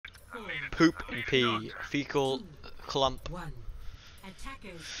poop and pee. Fecal clump. One.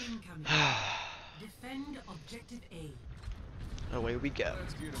 Attackers incoming. Defend objective A. Away we go.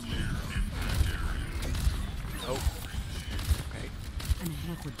 Oh. Okay. أنا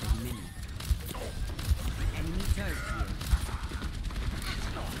هاخد بالي منك. Enemy turret here.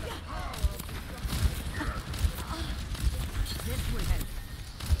 This will help.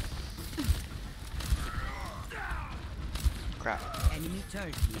 Crap. Enemy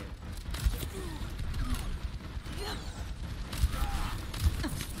turret here.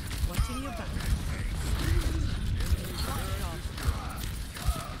 Watching your back.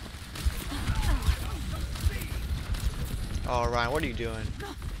 Oh, Ryan, what are you doing?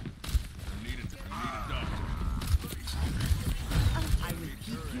 I will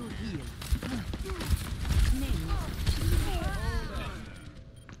keep you healed.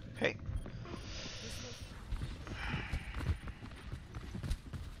 Hey.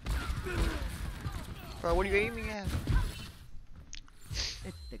 Bro, what are you aiming at?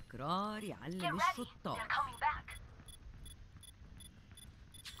 التكرار يعلم الشطار.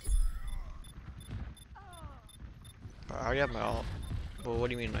 I already have my ult. Well, what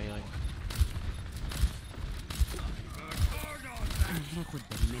do you mean my healing? أنا هاخد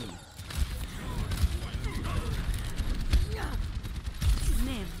بالي منك.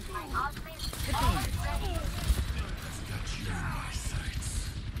 نام.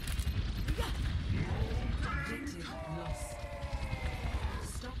 Objective lost.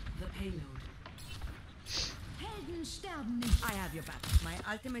 Stop the payload. Helden sterben nicht. I have your back. My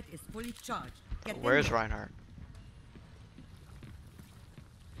ultimate is fully charged. Get in Where's there. Reinhardt?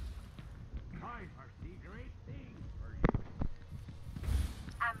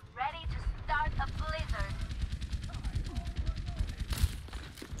 I'm ready to start a blizzard.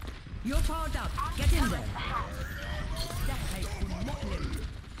 You're powered up. Get in there. ده هيكون مؤلم.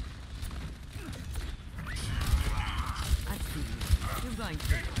 I see you. You're going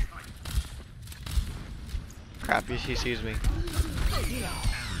to. Crap, he sees me.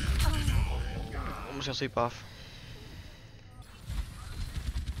 Almost gonna sleep off.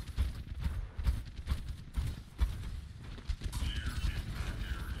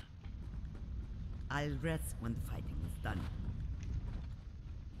 I'll rest when the fighting is done.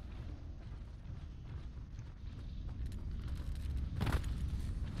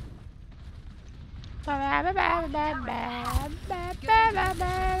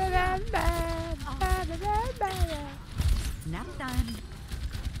 Nap time.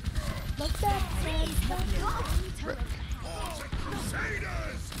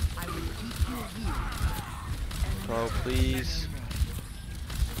 I will keep you healed. Bro, please.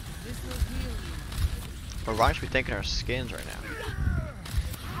 This will heal you. Bro, Ryan should be thanking our skins right now.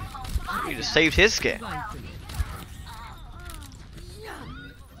 He just saved his skin. Going to.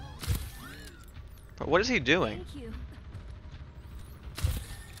 Bro, what is he doing? Thank you.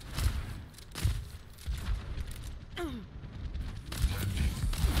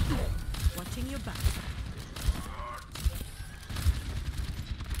 Watching your back.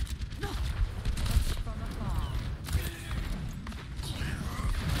 From afar.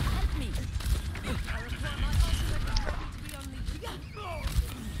 Help me. I require my ultimate ability to be unleashed.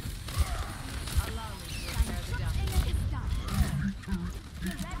 Allow me to repair the damage.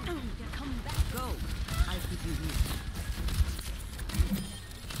 Go. I'll keep you here.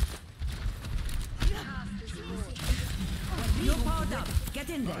 You're powered up. Get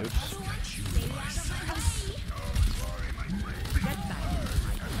in there. Oops. Get back.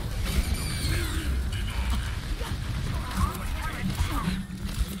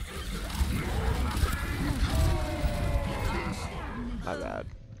 My bad.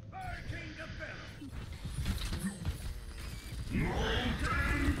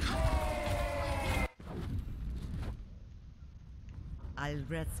 I'll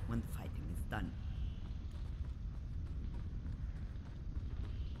rest when the fighting is done.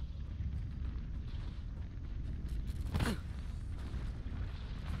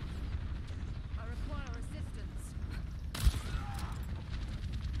 I require assistance.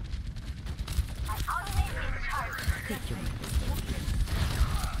 My ultimate is charged. Take your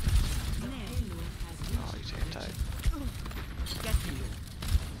Oh, he's anti. Get to you.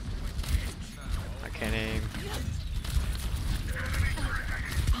 I can't aim.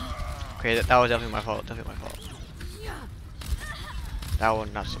 Okay, that was definitely my fault. Definitely my fault. That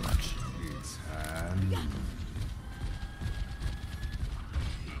one, not so much.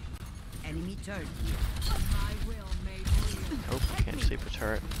 Enemy turret here. I will make you. Nope, can't sleep with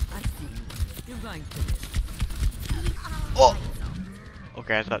turret. I see you. You're going to live. Oh!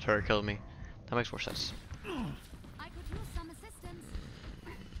 Okay, I thought turret killed me. That makes more sense. I could use some assistance.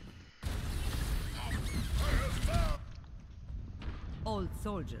 old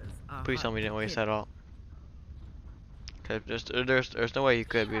soldiers are Please tell me he didn't waste that all. Cause there's no way he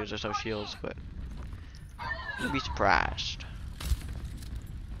could because there's no shields, but you'd be surprised.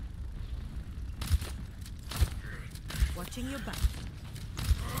 Watching your back.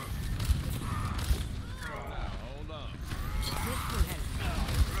 Hold on. This will help.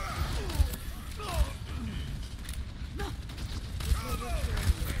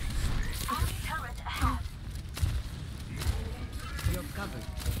 Enemy turret ahead. You're covered.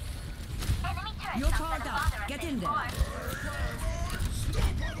 Enemy turret You're outside powered the up. border Get has in been there. formed.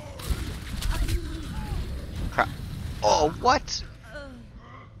 Crap. Oh, what?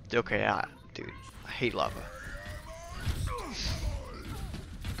 Okay, dude, I hate lava.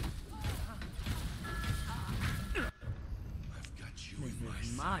 This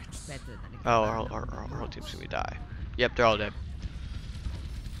is much better than it Oh, our whole team's gonna die. Yep, they're all dead.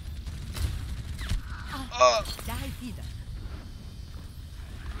 Die, Peter.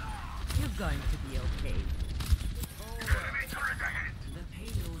 You're going to be okay. The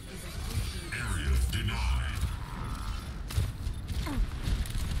payload is approaching.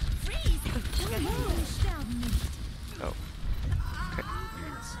 Oh. Okay.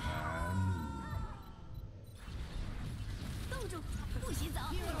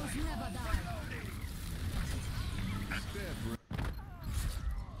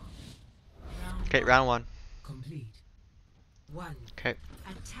 Okay, round one. Complete. 1. Okay,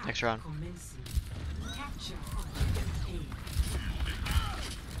 Attack next round. commencing. Capture objective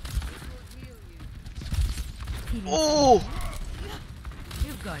Oh!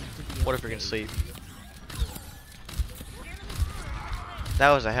 You're going to be What if we can sleep? That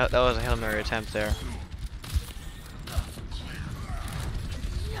was a Hail Mary attempt there.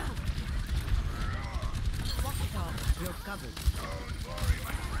 You're covered.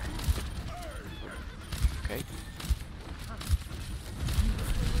 Okay.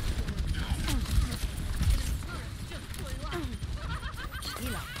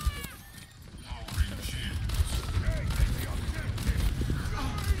 Heal up.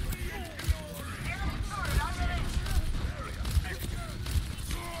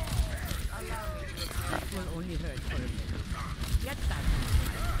 It will only hurt for a minute. Get that.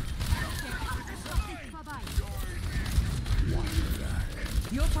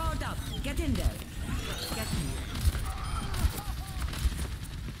 You're powered up. Get in there. Get me.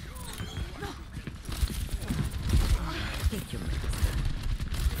 Take your medicine.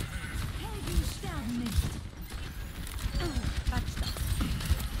 Helden sterben nicht. Touch that.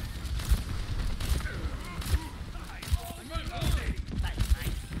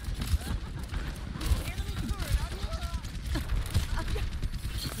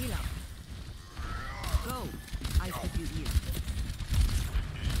 Heal up. Go. I put you here.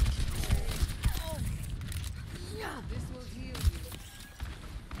 This will heal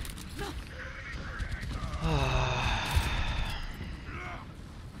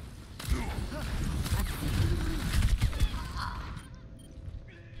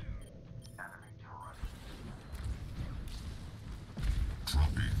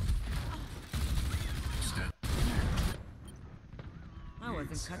I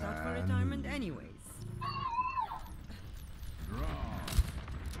wasn't cut out for retirement anyways.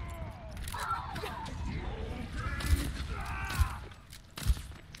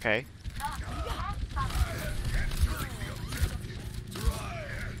 Okay.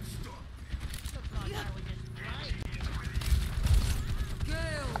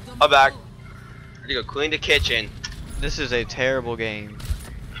 I'm back. I need to go clean the kitchen. This is a terrible game.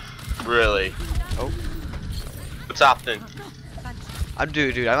 Really? Oh. What's happening? I'm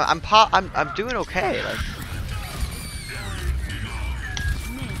dude. I'm doing okay. Like,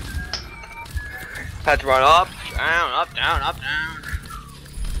 Had to run up, down, up, down, up, down.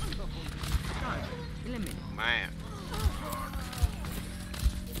 Eliminate. Man.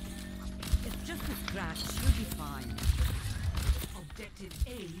 It's just a scratch. You'll be fine. Objective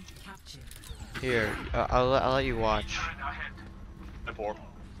A captured. here, I'll let you watch. I'm poor.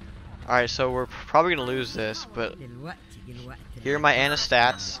 All right, so we're probably gonna lose this, but دلوقتي here are my Ana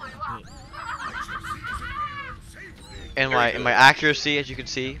stats and my accuracy, as you can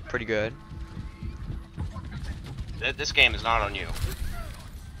see, pretty good. This game is not on you.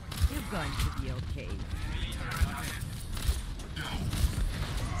 You're going to be okay.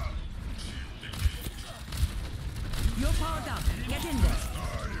 You're powered up. Get in there.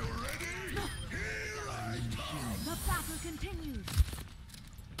 The battle continues.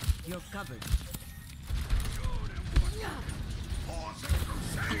 You're covered.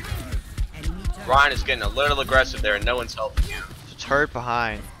 Enemy turret. Ryan is getting a little aggressive there and no one's helping you. There's a turret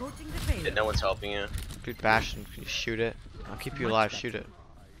behind. Escorting the payload. And no one's helping you. Dude, Bastion, can you shoot it? I'll keep you alive. Shoot it.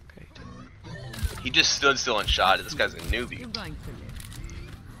 Okay. He just stood still and shot it. This guy's a newbie. You're going to live.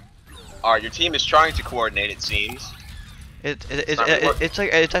 Alright, your team is trying to coordinate, it seems. It's like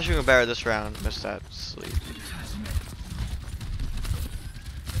it's actually better this round. Missed that sleep.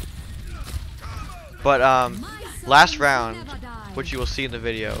 But last round, which you will see in the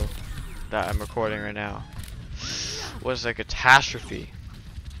video that I'm recording right now, was a catastrophe.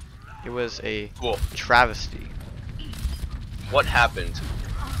 It was a travesty. What happened?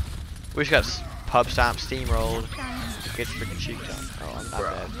 We just got pub stomp steamrolled. Get your freaking cheek done. Oh, I'm not Bro.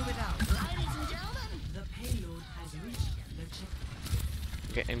 dead. The payload has reached the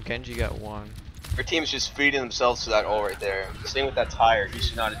checkpoint. And Genji got one. Your team's just feeding themselves to that ult right there. Same with that tire. He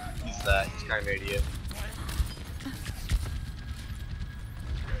should not have used that. He's kind of an idiot.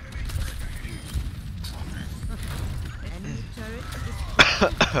 Enemy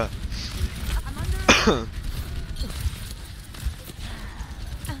turret is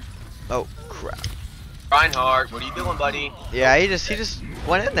Oh crap. Reinhardt, what are you doing, buddy? Yeah, he just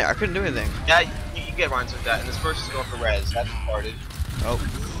went in there. I couldn't do anything. Yeah, you get Reinhardt with that, and this first is going for res. That's retarded. Oh.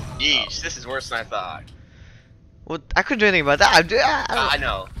 Yeesh, this is worse than I thought. Well, I couldn't do anything about that. I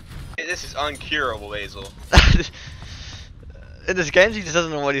know. This is uncurable, Basil. And this Genji just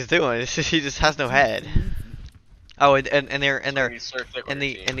doesn't know what he's doing. He just has no head. Oh, and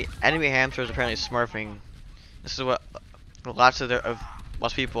the enemy hamsters are apparently smurfing. This is what lots of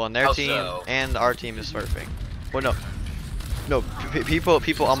most people on their How team so? and our team is smurfing. Well, no,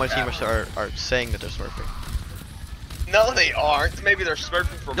 people on my team are saying that they're smurfing. No, they aren't. Maybe they're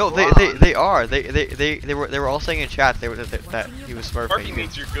smurfing for No, bronze. they are. They were all saying in chat that he was smurfing. Smurfing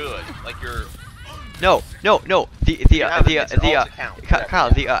means you're good. Like you're. No. have it, it's all to count. Kyle,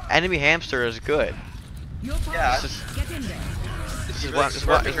 the enemy hamster is good. your part. Yeah. Get in there. This is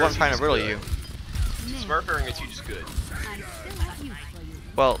what I'm trying to riddle you. Smurfing is you just good. I still have use for you.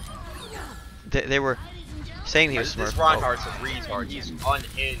 Well, they were saying he was This smurfing. Reinhardt's a retard. He's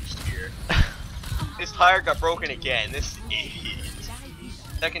unhinged here. His tire got broken again. This idiot.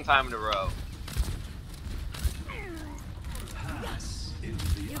 Second time in a row.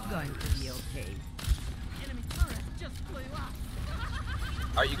 You're going to be okay. Enemy turret just blew up.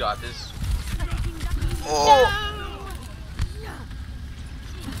 Alright, you got this. Oh.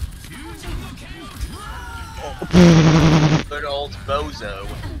 Good old bozo.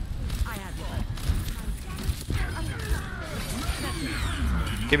 I have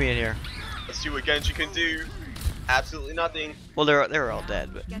you. Get me in here. Let's see what Genji can do. Absolutely nothing. Well, they're all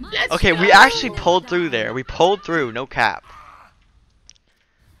dead. But Let's okay, we go. actually pulled through there. We pulled through. No cap.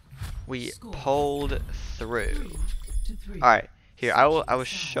 We pulled through. To 3. All right. Here, I will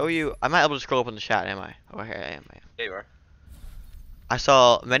show you. I'm not able to scroll up in the chat, am I? Oh, here I am. There you are. I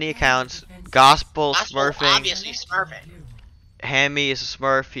saw many accounts. Gospel smurfing. Obviously smurfing. Hammy is a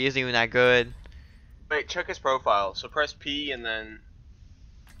smurf. He isn't even that good. Wait, check his profile. So press P and then.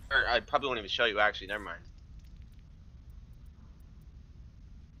 Or I probably won't even show you actually. Never mind.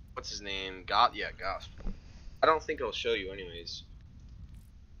 What's his name? Gospel. I don't think it'll show you anyways.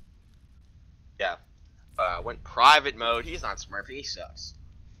 Yeah. Went private mode. He's not smurfing. He sucks.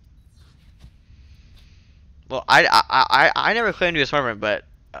 Well, I never claimed to be a smurfer, but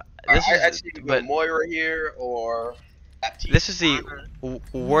I see you go Moira here or. this is the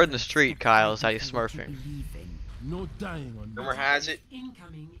word in the street, Kyle, is that he's smurfing. No dying on Rumor has it.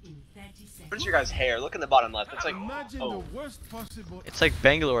 Incoming in 30 seconds. What is your guys' hair? Look in the bottom left. It's like. Imagine Oh. the worst possible. It's like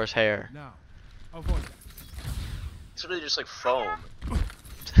Bangalore's hair. Now, avoid that. It's really just like foam.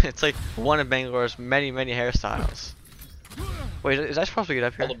 It's like one of Bangalore's many hairstyles. Wait, is that supposed to get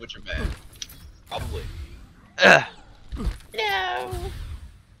up here? All of which are bad. Probably. Ugh. No.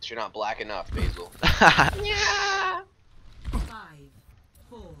 You're not black enough, Basil. 5,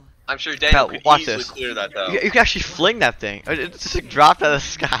 4. I'm sure Daniel Kyle, could watch easily this. clear that though. You can actually fling that thing. It just like, dropped out of the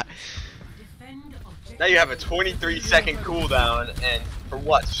sky. Defend objective. Now you have a 23-second cooldown, and for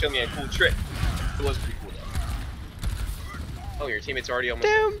what? To show me a cool trick. It was pretty cool though. Oh, your teammate's already almost.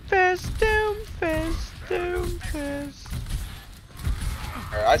 Doomfist.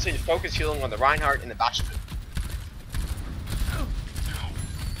 Alright, I'd say focus healing on the Reinhardt and the Bastion.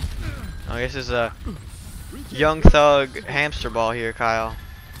 Oh, this is a young thug hamster ball here, Kyle.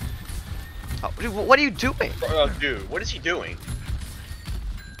 Oh, dude, what are you doing? Dude, what is he doing?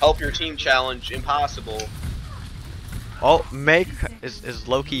 Help your team challenge impossible. Oh, make is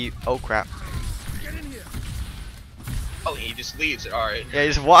Loki. Oh crap! Oh, he just leaves it. Alright. Yeah, he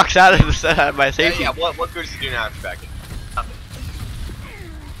just walks out of the set by safety. Yeah, what good does he do now after backing? Nothing.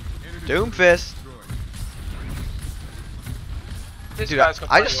 Doomfist. This Dude, guy's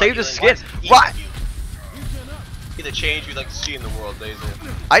I just saved complaining the about skin. healing. What? Be the change we'd like to see in the world, Basil.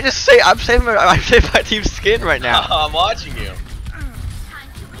 I'm saving my team's skin right now. I'm watching you.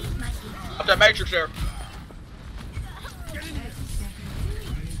 Up that matrix there.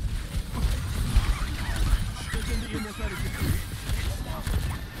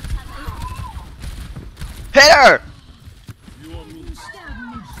 Hit her!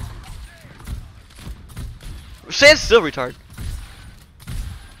 Stand still, retard.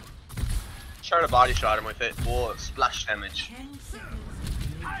 Try to body shot him with it. Full splash damage. 10 seconds.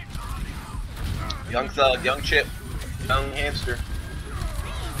 Young thug, young chip, young hamster.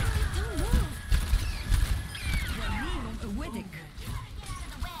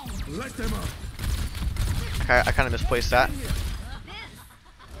 Let them up. Okay, I kind of misplaced that.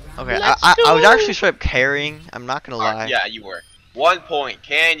 Okay, I was actually straight up carrying. I'm not gonna lie. Yeah, you were. 1 point.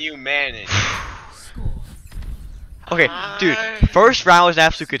 Can you manage? Okay, dude, first round was an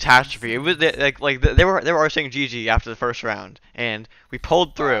absolute catastrophe. It was they were already saying GG after the first round, and we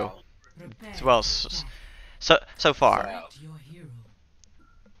pulled through. Wow. As well, so far. Wow. Your hero.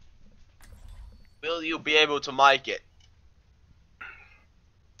 Will you be able to mic it?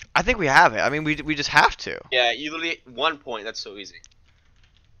 I think we have it. I mean, we just have to. Yeah, you literally 1 point. That's so easy.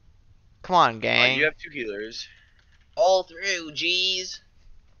 Come on, gang. You have 2 healers. All through, jeez.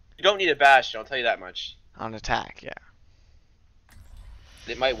 You don't need a bastion, I'll tell you that much. On attack, yeah.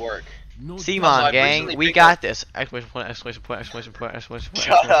 It might work. No Simon, I've gang, recently we picked got up- this! Exclamation point! Exclamation point! Exclamation point! Exclamation point!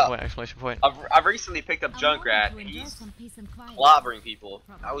 Shut Exclamation up. point! Exclamation point! I've recently picked up Junkrat. He's clobbering people.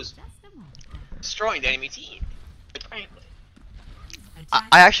 I was destroying the enemy team. Quite frankly.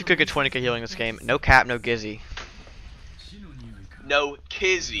 I actually could get 20k healing this game. No cap, no gizzy. No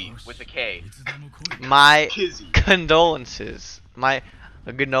Kizzy with a K. My Kizzy. condolences. My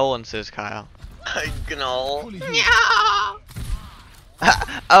condolences, Kyle. Gnoll.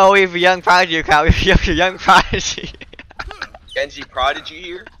 Oh, we have a young prodigy, Kyle. We have a young prodigy. Genji Prodigy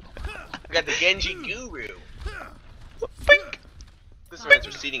here. We got the Genji Guru. This man's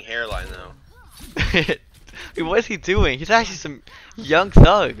receding hairline though. Dude, what is he doing? He's actually some young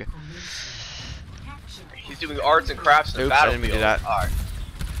thug. He's doing arts and crafts in the Oops, I didn't battlefield. mean to do that. Alright.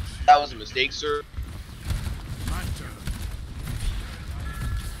 That was a mistake, sir. My turn.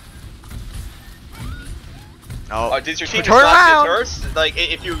 Oh, Did your team turn just not around. deterred? Like,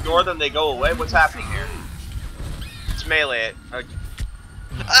 if you ignore them, they go away? What's happening here? It's melee it.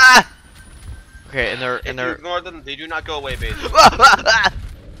 Ah! Okay, and If you ignore them, they do not go away, baby.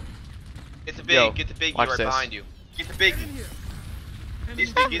 Get the big, Yo, get the biggie watch right this. behind you. Get the biggie.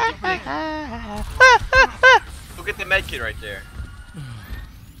 Get the big. Go get the med kit right there.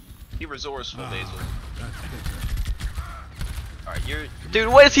 Be resourceful, Basil. Alright, your Dude,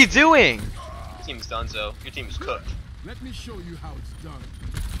 what is he doing? team's done so. Your team is cooked. Let me show you how it's done.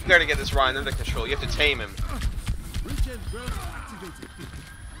 You gotta get this Ryan under control. You have to tame him. Regen burst activated.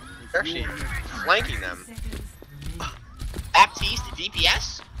 You're actually flanking them. Seconds remaining. Baptiste,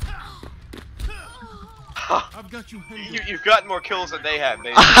 DPS? I've got you handled. You've gotten more kills than they have,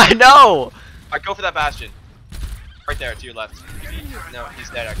 baby. I know. Alright, go for that bastion. Right there, to your left. No, he's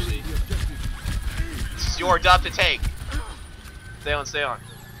dead actually. This is your job to take. Stay on, stay on.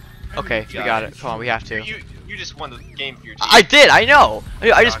 Okay, we got it. Come on, we have to. You just won the game for your team. I did. I know.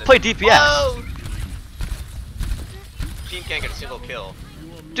 I just played DPS. Whoa! Team can't get a single kill.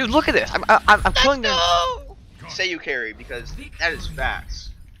 Dude, look at this. I'm killing them. No! Say you carry because that is facts.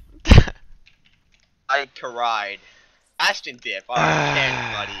 I cried. Ashton dip. Oh,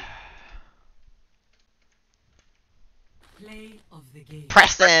 can buddy. Play of the game.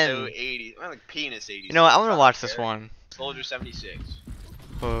 Presto Preston. 80. I like penis 80. You know what? I'm gonna watch this one. Soldier 76.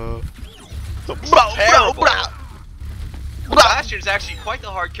 Bro, Terrible. Bastion is actually quite the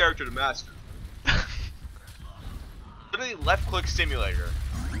hard character to master. Literally left click simulator.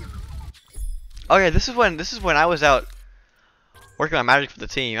 Oh yeah, this is when I was out working on magic for the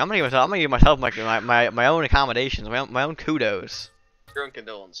team. I'm gonna give myself my own accommodations, my own kudos. Your own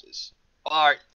condolences. Alright,